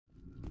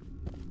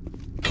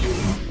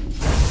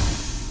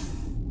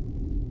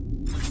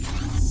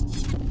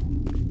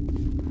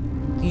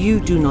You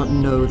do not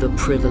know the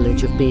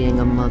privilege of being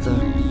a mother.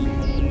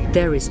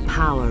 There is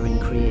power in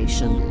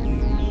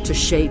creation. To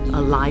shape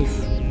a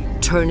life,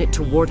 turn it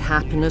toward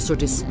happiness or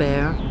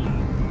despair.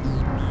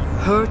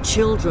 Her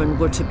children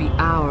were to be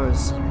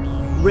ours,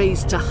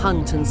 raised to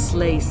hunt and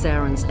slay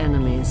Saren's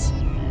enemies.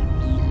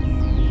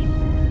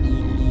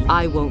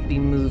 I won't be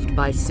moved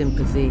by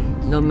sympathy,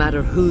 no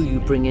matter who you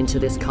bring into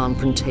this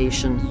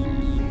confrontation.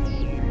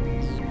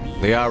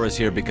 Liara's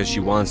here because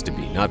she wants to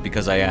be, not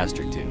because I asked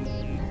her to.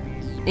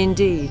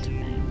 Indeed.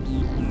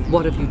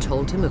 What have you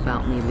told him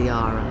about me,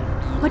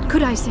 Liara? What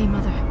could I say,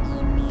 Mother?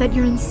 That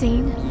you're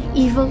insane?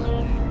 Evil?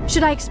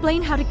 Should I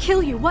explain how to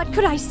kill you? What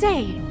could I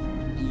say?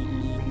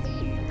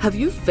 Have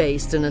you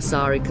faced an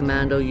Asari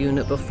commando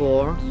unit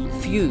before?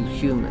 Few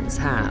humans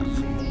have.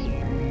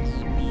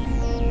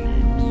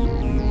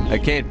 I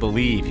can't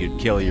believe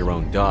you'd kill your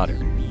own daughter.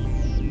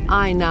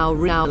 I now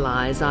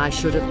realize I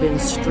should have been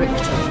stricter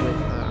with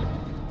her.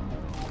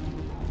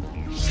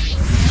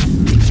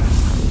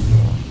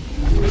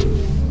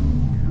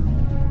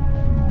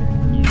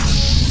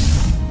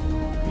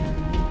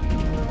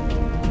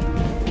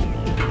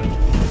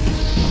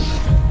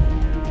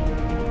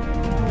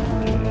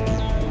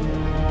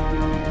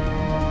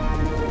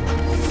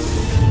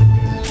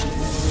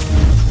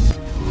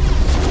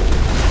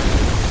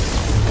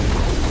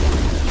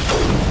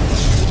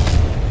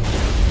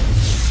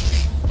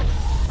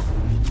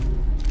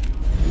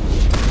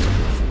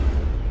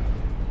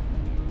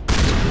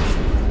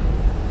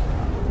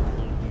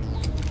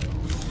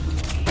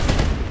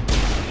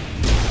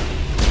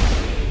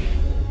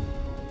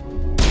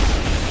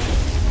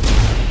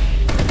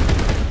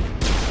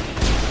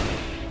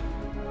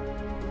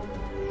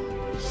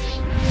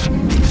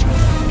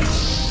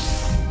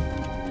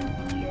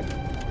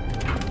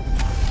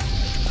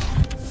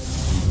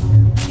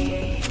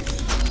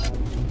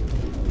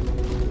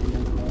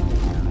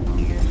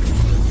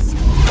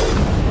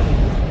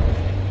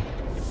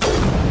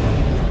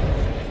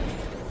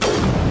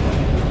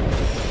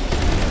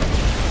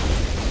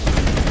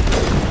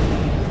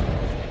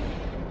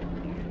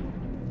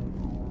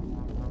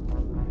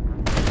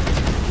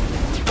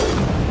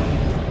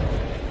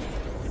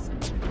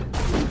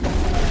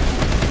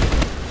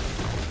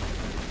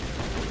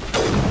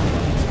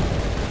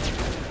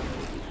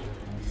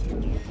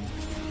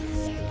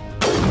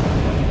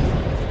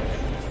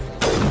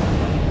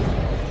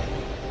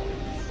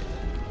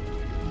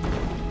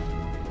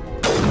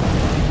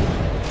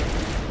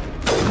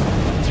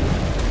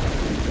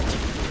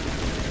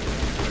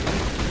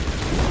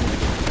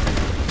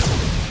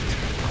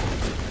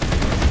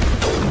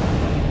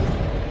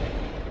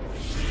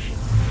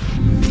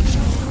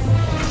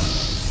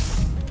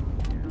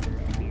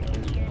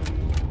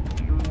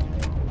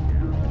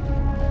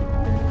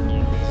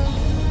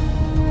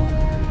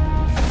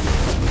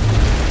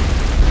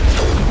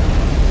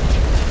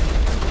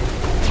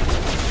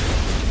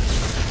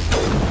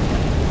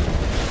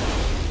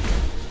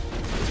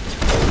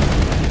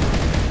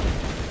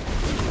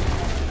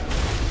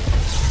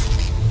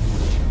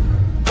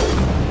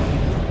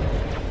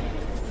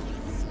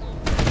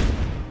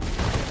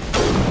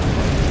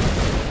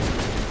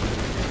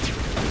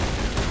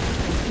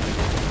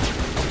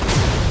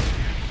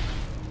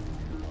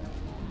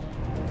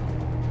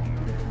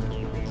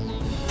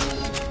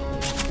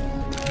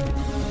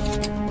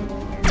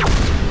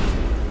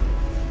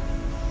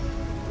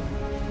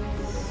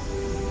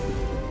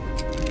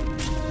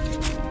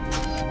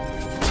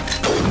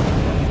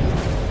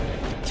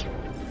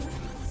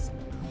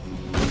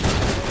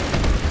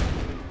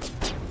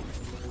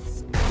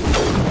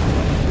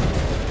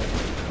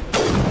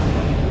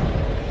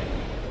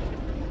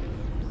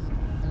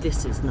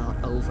 This is not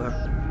over.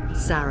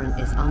 Saren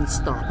is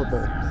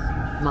unstoppable.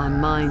 My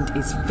mind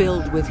is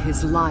filled with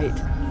his light.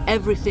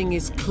 Everything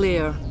is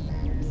clear.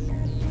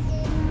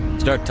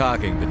 Start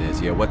talking,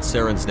 Benesia. What's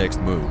Saren's next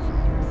move?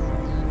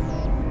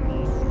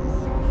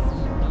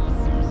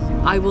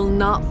 I will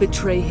not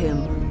betray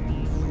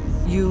him.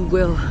 You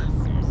will...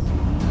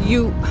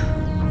 You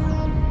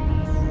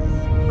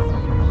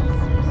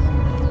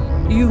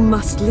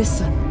must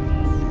listen.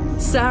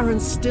 Saren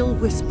still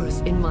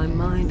whispers in my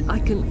mind. I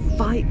can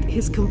fight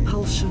his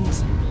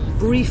compulsions,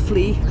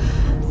 briefly,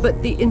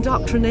 but the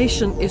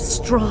indoctrination is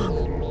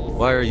strong.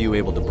 Why are you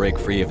able to break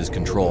free of his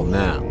control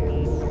now?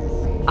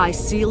 I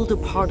sealed a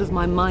part of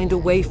my mind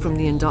away from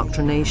the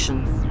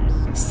indoctrination,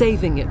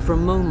 saving it for a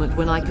moment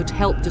when I could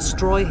help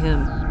destroy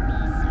him.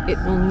 It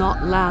will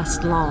not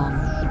last long.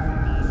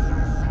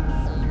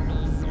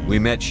 We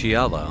met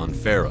Shiala on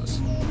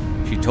Pharos.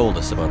 She told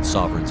us about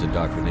Sovereign's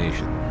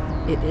indoctrination.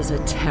 It is a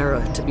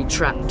terror to be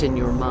trapped in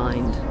your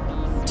mind,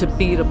 to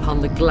beat upon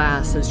the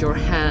glass as your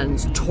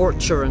hands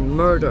torture and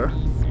murder.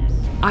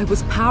 I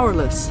was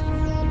powerless,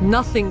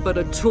 nothing but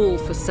a tool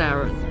for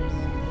Saren.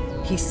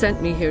 He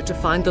sent me here to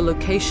find the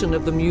location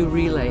of the Mu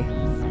relay.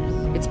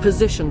 Its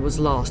position was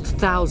lost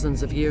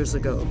thousands of years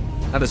ago.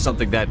 How does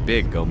something that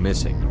big go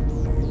missing?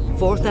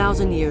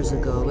 4,000 years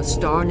ago, a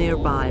star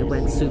nearby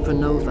went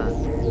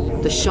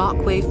supernova. The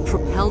shockwave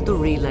propelled the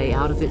relay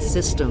out of its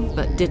system,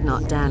 but did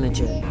not damage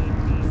it.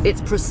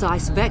 Its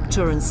precise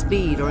vector and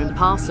speed are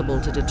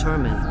impossible to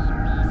determine.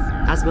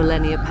 As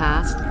millennia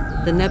passed,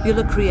 the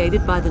nebula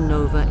created by the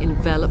nova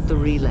enveloped the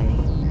relay.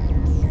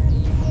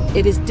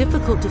 It is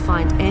difficult to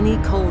find any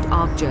cold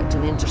object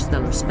in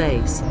interstellar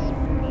space,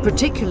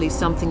 particularly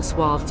something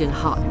swathed in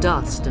hot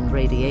dust and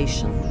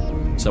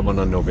radiation. Someone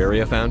on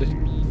Noveria found it?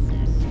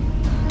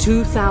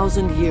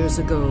 2,000 years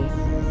ago,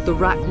 the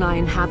Rachni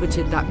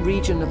inhabited that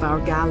region of our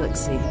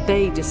galaxy.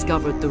 They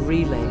discovered the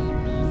relay.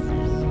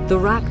 The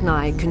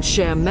Rachni can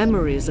share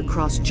memories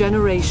across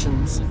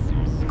generations.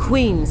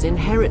 Queens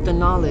inherit the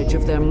knowledge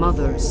of their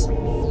mothers.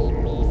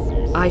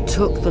 I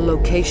took the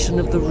location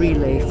of the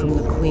relay from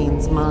the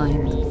Queen's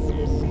mind.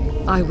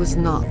 I was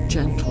not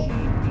gentle.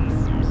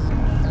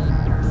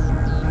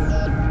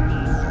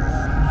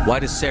 Why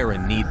does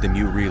Saren need the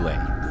new relay?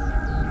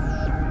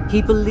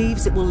 He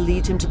believes it will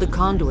lead him to the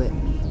conduit.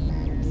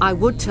 I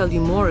would tell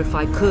you more if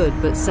I could,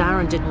 but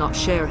Saren did not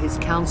share his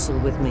counsel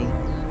with me.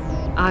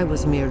 I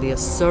was merely a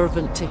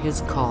servant to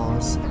his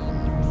cause.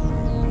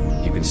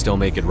 You can still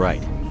make it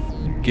right.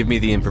 Give me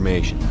the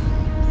information.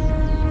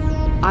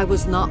 I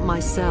was not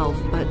myself,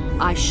 but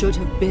I should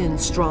have been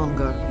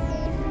stronger.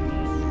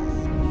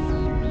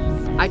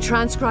 I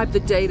transcribed the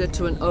data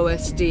to an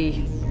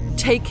OSD.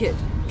 Take it,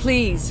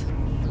 please.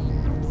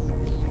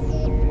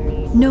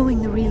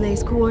 Knowing the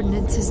relay's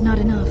coordinates is not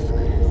enough.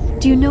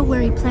 Do you know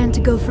where he planned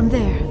to go from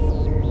there?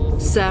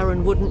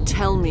 Saren wouldn't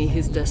tell me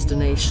his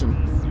destination.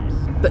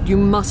 But you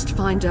must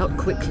find out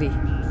quickly.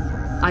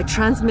 I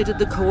transmitted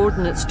the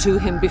coordinates to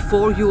him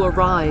before you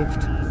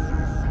arrived.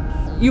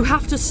 You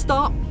have to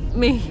stop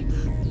me.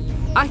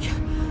 I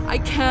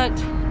can't.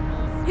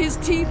 His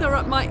teeth are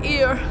at my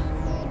ear.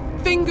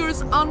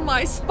 Fingers on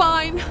my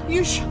spine.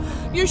 You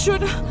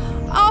should.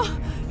 Oh,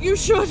 you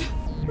should.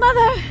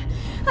 Mother!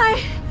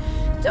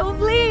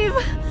 Don't leave!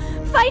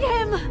 Fight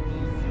him!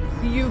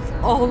 You've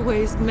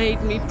always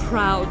made me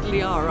proud,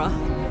 Liara.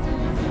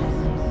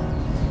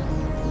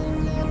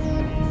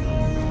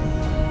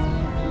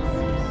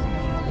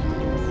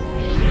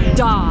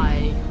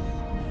 Die!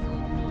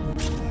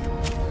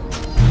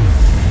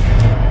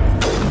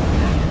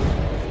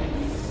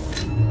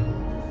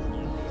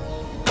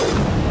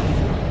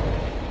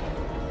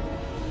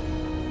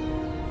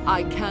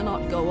 I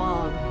cannot go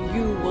on.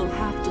 You will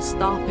have to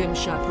stop him,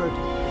 Shepard.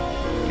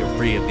 You're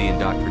free of the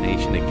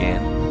indoctrination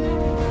again?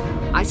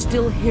 I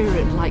still hear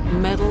it like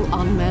metal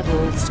on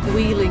metal,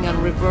 squealing and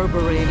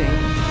reverberating.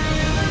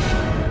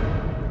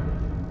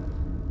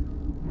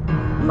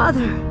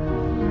 Mother!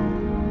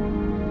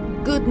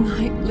 Good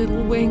night,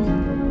 little wing.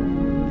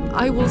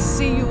 I will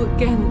see you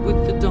again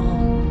with the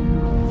dawn.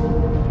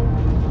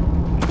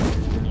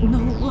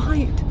 No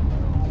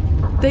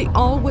light. They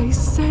always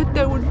said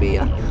there would be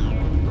a...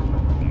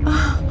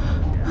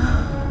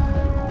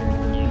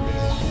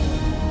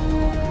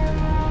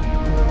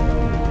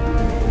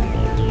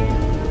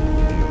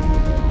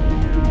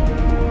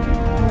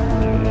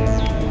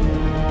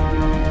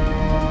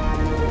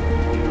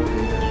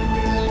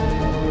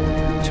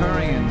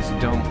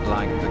 Don't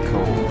like the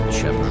cold,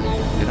 Shepard.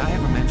 Did I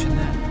ever mention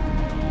that?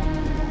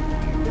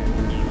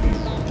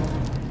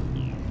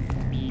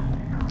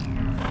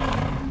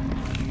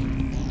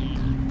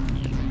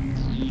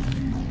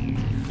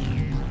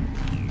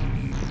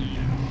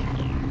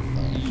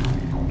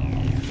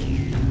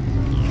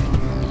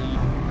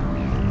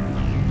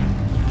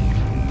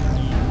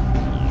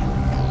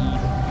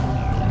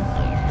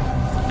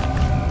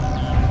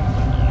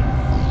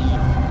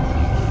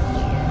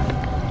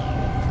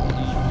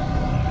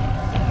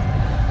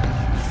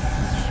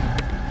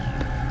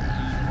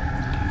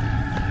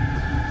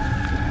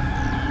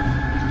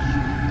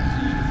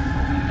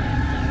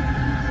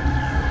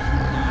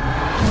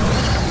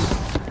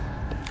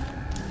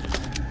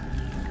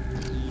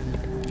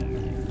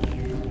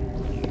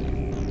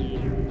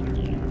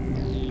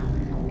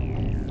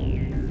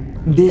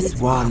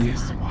 This one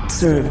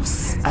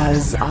serves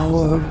as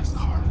our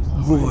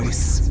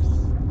voice.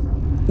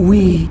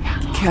 We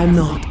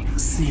cannot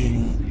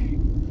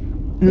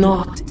sing.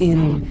 Not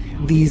in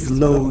these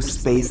low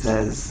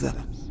spaces.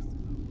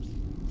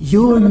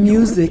 Your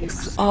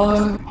musics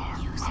are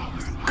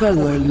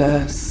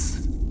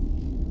colorless.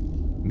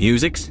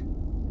 Musics?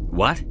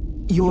 What?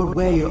 Your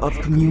way of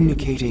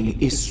communicating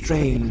is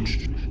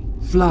strange.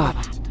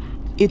 Flat.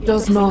 It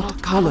does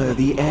not color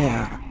the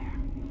air.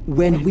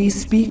 When we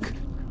speak,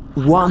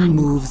 one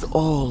moves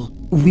all.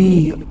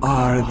 We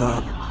are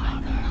the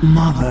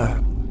mother.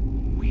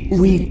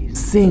 We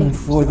sing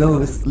for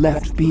those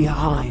left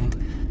behind.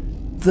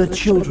 The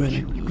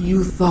children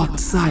you thought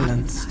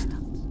silenced.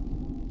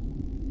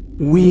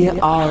 We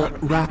are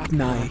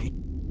Rachni.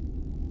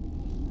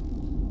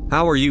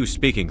 How are you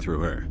speaking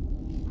through her?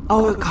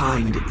 Our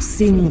kind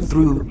sing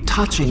through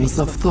touchings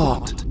of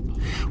thought.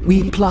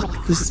 We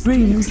pluck the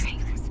strings,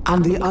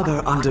 and the other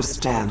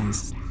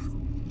understands.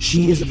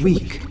 She is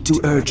weak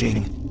to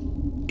urging.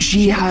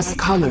 She has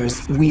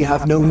colors we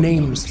have no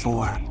names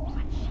for.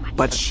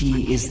 But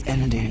she is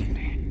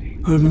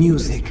ending. Her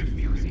music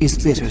is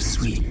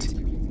bittersweet.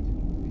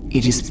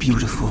 It is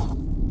beautiful.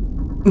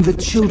 The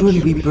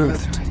children we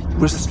birthed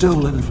were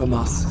stolen from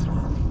us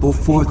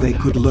before they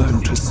could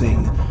learn to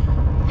sing.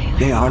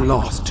 They are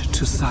lost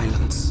to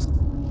silence.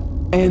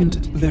 And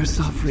their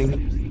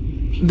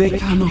suffering, they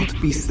cannot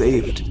be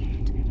saved.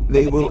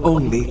 They will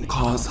only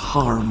cause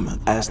harm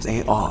as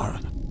they are.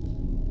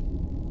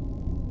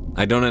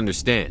 I don't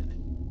understand.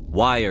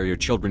 Why are your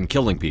children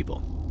killing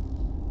people?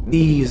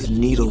 These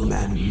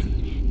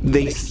needlemen,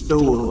 they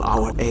stole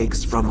our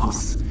eggs from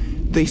us.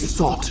 They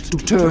sought to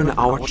turn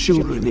our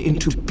children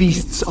into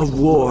beasts of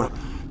war,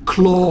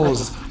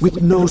 claws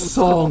with no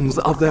songs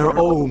of their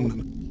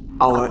own.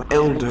 Our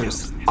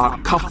elders are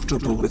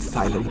comfortable with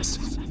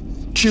silence.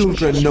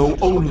 Children know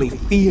only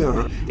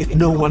fear if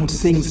no one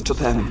sings to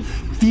them.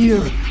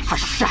 Fear has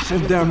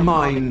shattered their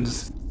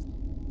minds.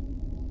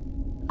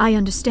 I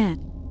understand.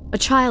 A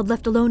child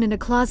left alone in a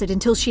closet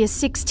until she is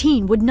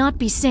 16 would not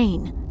be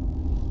sane.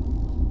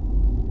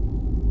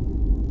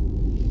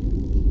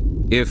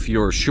 If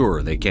you're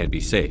sure they can't be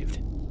saved.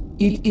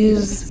 It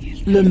is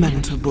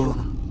lamentable,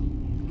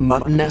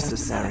 but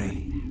necessary.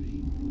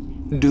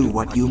 Do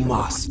what you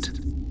must.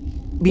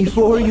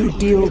 Before you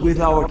deal with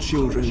our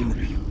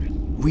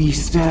children, we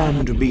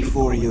stand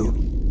before you.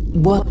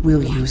 What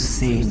will you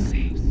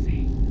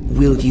sing?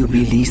 Will you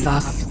release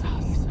us?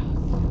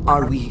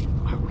 Are we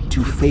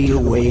to fade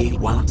away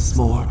once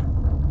more?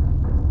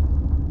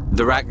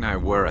 The Ragnar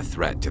were a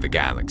threat to the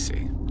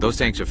galaxy. Those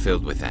tanks are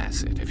filled with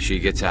acid. If she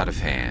gets out of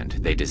hand,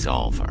 they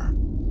dissolve her.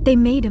 They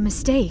made a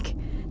mistake.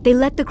 They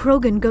let the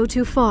Krogan go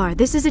too far.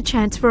 This is a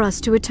chance for us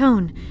to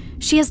atone.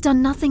 She has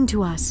done nothing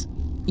to us.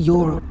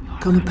 Your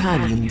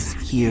companions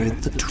hear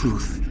the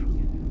truth.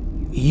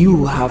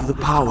 You have the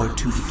power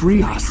to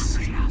free us,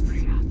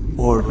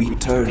 or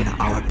return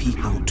our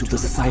people to the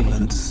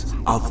silence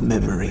of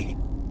memory.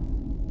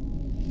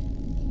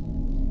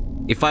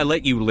 If I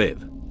let you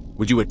live,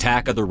 would you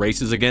attack other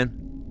races again?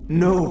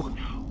 No,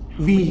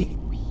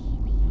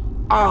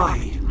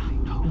 I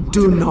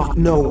do not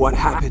know what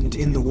happened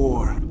in the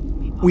war.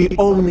 We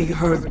only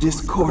heard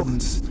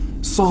discordance,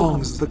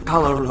 songs the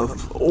color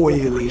of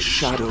oily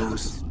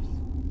shadows.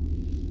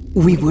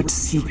 We would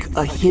seek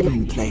a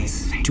hidden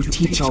place to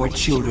teach our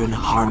children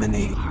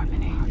harmony.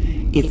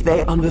 If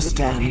they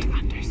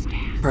understand,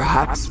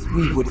 perhaps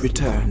we would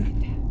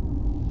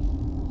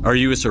return. Are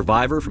you a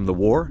survivor from the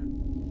war?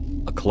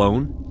 A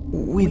clone?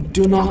 We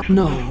do not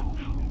know.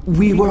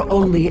 We were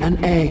only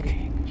an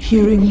egg,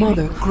 hearing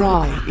Mother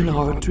cry in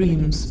our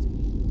dreams.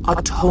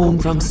 A tone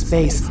from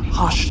space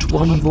hushed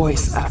one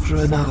voice after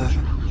another.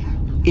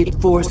 It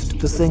forced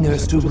the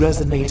singers to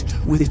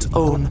resonate with its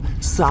own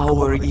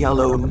sour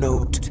yellow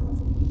note.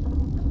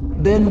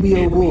 Then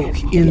we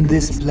awoke in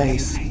this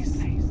place,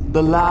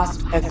 the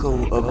last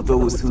echo of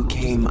those who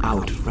came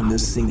out from the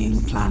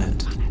singing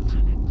planet.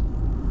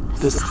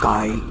 The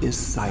sky is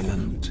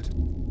silent.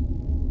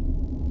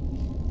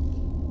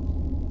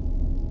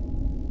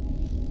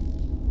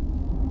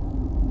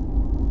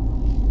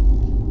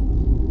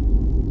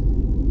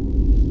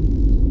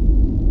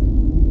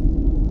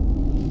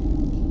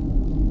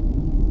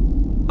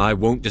 I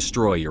won't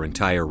destroy your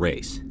entire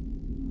race.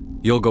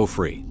 You'll go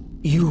free.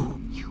 You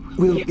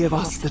will give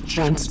us the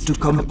chance to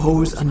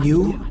compose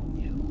anew?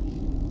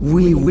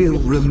 We will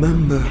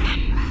remember.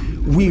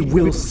 We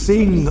will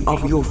sing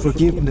of your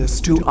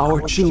forgiveness to our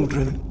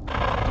children.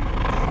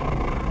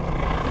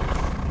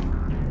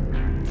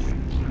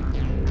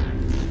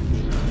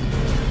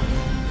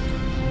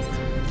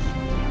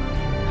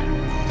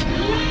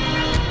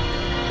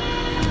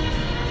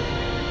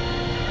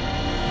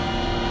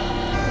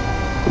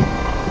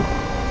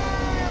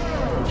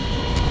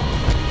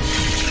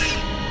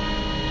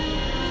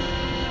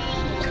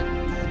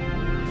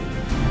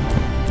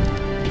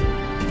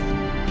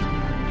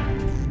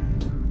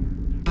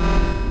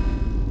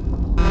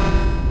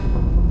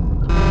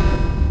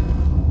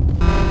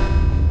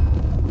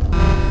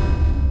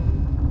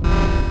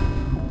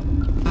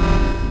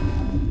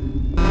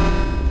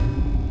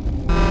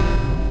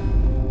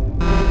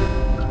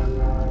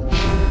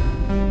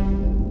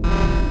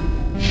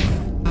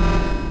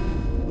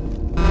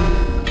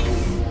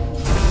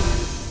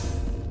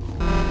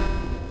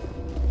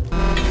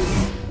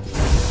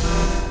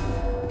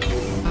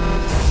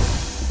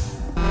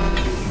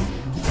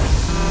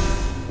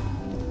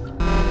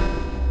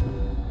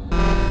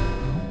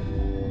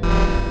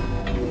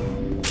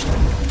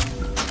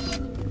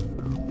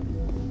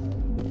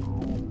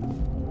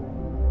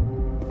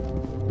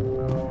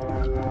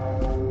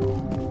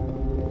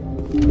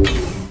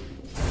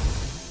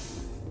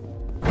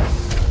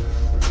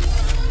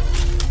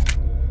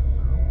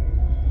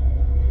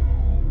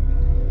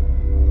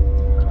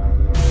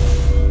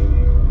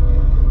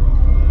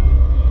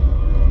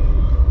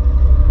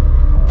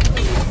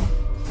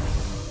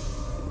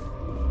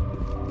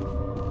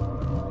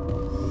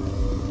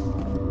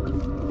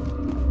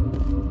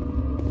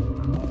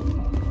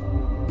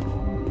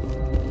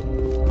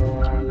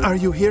 Are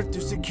you here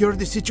to secure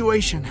the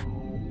situation?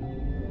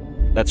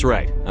 That's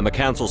right. I'm a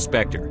Council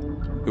Spectre.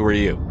 Who are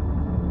you?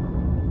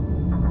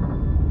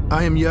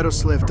 I am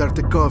Yaroslav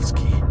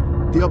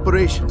Tartakovsky, the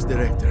Operations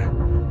Director.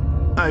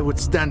 I would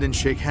stand and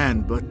shake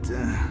hand, but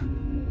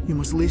you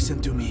must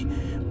listen to me.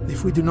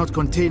 If we do not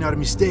contain our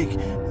mistake,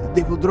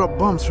 they will drop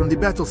bombs from the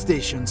battle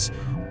stations.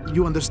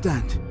 You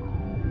understand?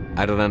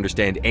 I don't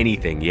understand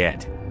anything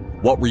yet.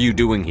 What were you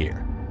doing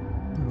here?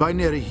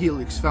 Binary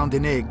Helix found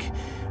an egg.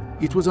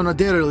 It was on a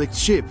derelict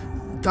ship,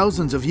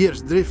 thousands of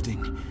years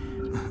drifting.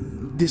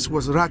 This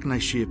was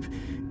Rachni's ship.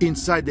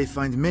 Inside they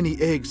find many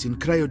eggs in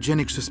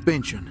cryogenic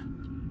suspension.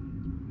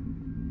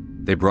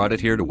 They brought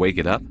it here to wake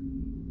it up?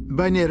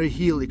 Binary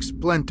Helix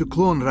planned to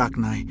clone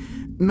Rachni,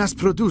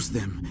 mass-produce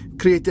them,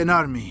 create an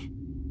army.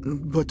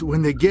 But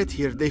when they get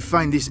here, they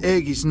find this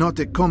egg is not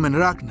a common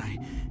Rachni.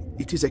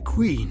 It is a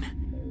queen.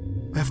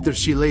 After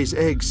she lays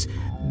eggs,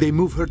 they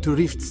move her to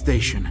Rift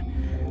Station.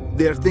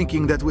 They are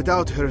thinking that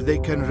without her, they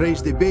can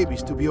raise the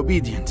babies to be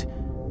obedient.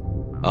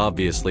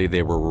 Obviously,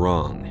 they were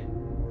wrong.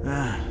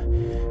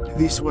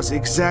 This was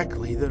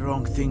exactly the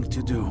wrong thing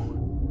to do.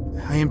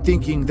 I am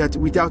thinking that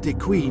without a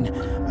queen,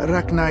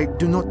 Rachni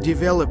do not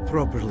develop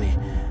properly.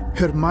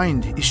 Her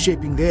mind is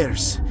shaping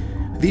theirs.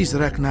 These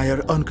Rachni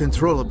are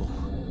uncontrollable.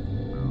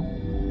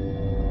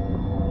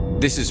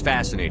 This is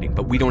fascinating,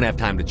 but we don't have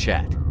time to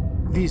chat.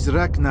 These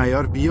Rachni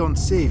are beyond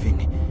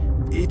saving.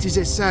 It is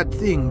a sad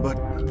thing,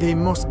 but they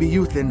must be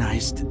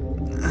euthanized.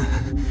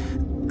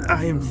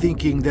 I am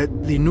thinking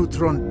that the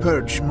neutron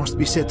purge must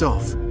be set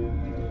off.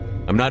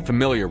 I'm not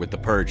familiar with the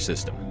purge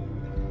system.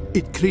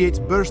 It creates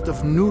bursts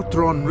of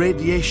neutron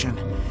radiation,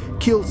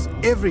 kills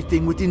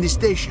everything within the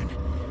station.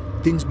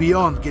 Things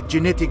beyond get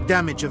genetic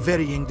damage of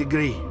varying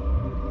degree.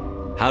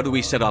 How do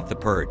we set off the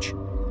purge?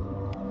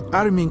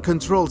 Arming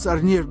controls are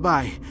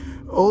nearby.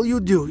 All you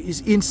do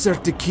is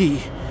insert the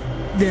key.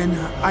 Then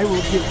I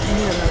will give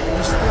Nera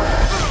the start.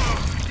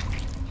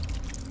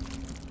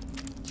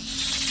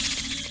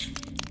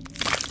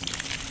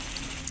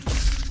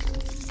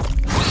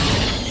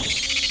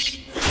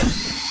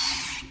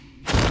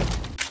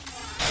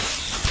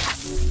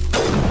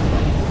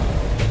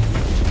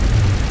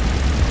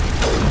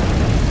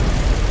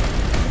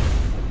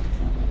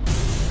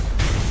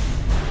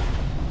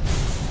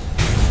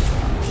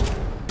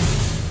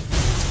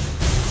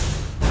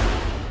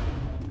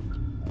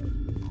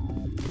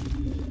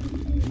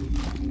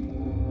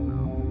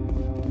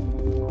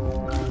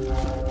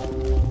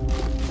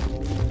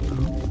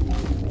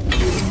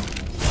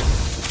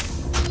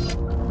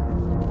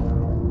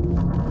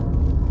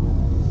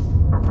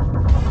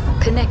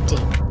 Connecting.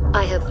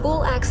 I have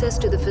full access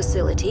to the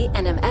facility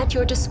and am at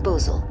your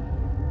disposal.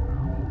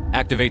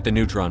 Activate the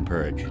neutron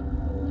purge.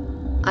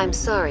 I'm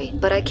sorry,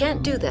 but I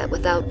can't do that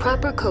without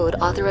proper code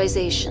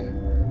authorization.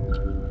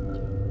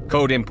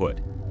 Code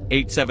input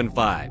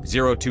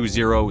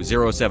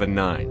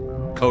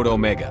 875-020-079. Code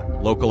Omega.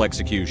 Local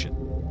execution.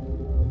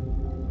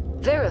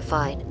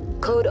 Verified.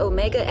 Code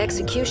Omega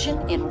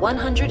execution in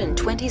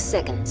 120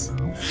 seconds.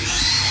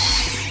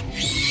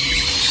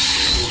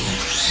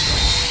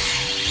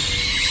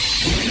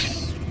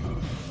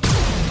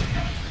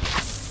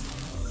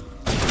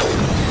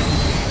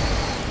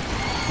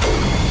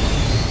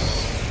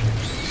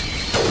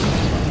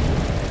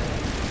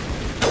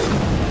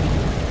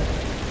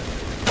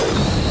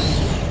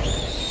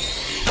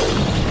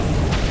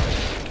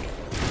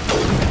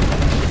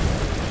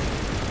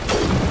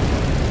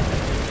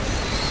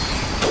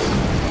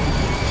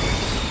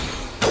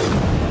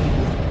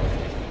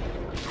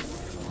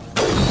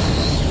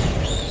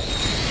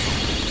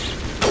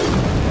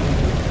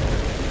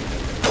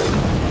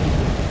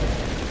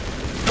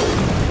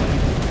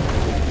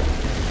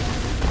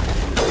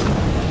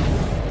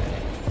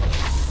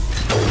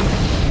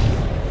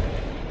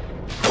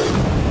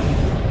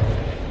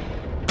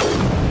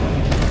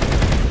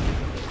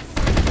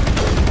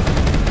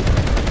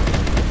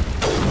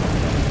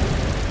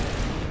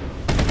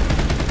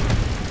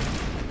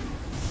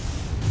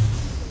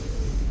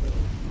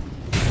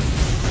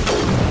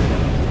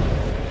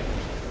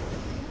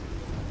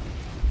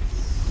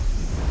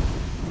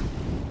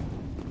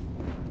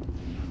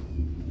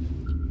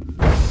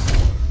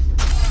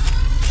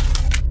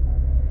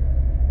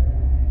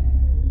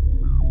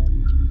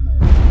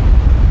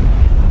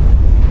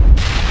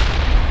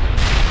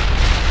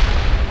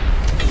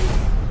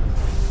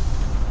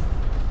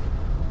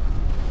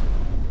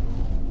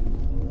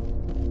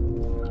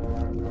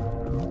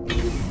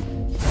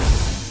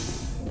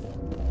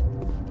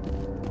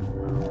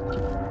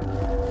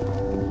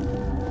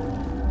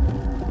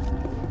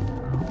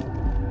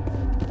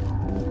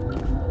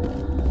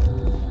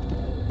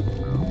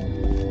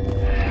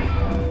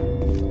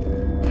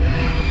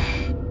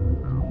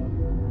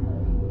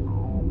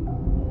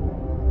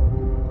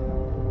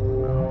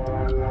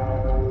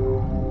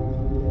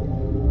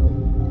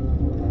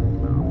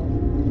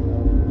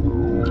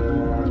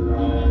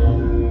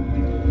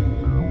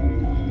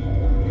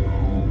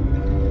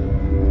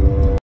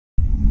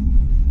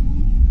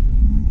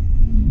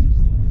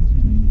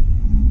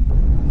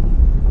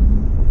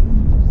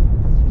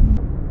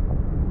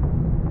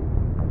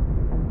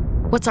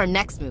 What's our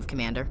next move,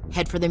 Commander?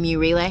 Head for the Mu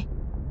Relay?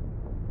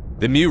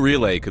 The Mu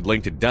Relay could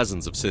link to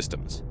dozens of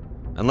systems.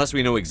 Unless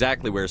we know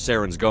exactly where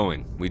Saren's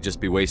going, we'd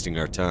just be wasting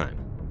our time.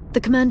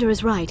 The commander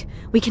is right.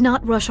 We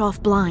cannot rush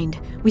off blind.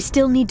 We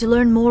still need to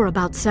learn more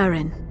about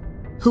Saren.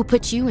 Who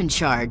put you in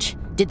charge?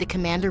 Did the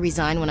commander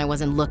resign when I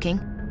wasn't looking?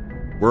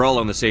 We're all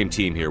on the same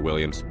team here,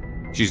 Williams.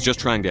 She's just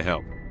trying to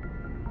help.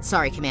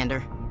 Sorry,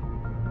 Commander.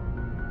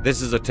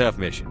 This is a tough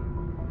mission.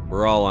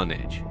 We're all on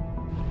edge.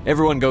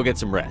 Everyone go get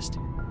some rest.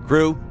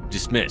 Crew,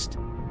 dismissed.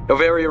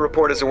 Novaria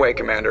report is away,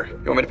 Commander.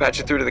 You want me to patch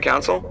it through to the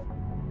Council?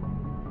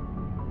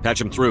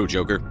 Patch him through,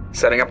 Joker.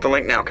 Setting up the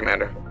link now,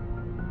 Commander.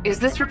 Is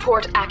this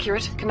report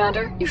accurate,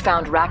 Commander? You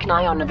found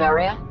Rachni on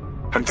Novaria?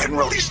 And then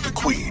released the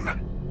Queen.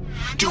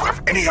 Do you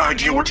have any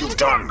idea what you've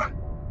done?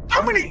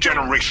 How many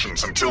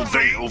generations until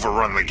they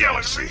overrun the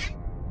galaxy?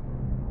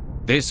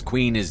 This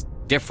Queen is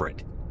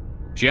different.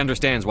 She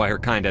understands why her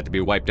kind had to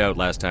be wiped out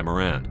last time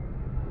around.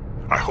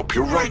 I hope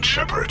you're right,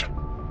 Shepard.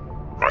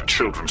 My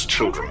children's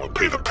children will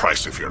pay the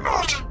price if you're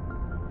not.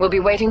 We'll be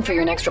waiting for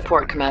your next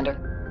report,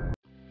 Commander.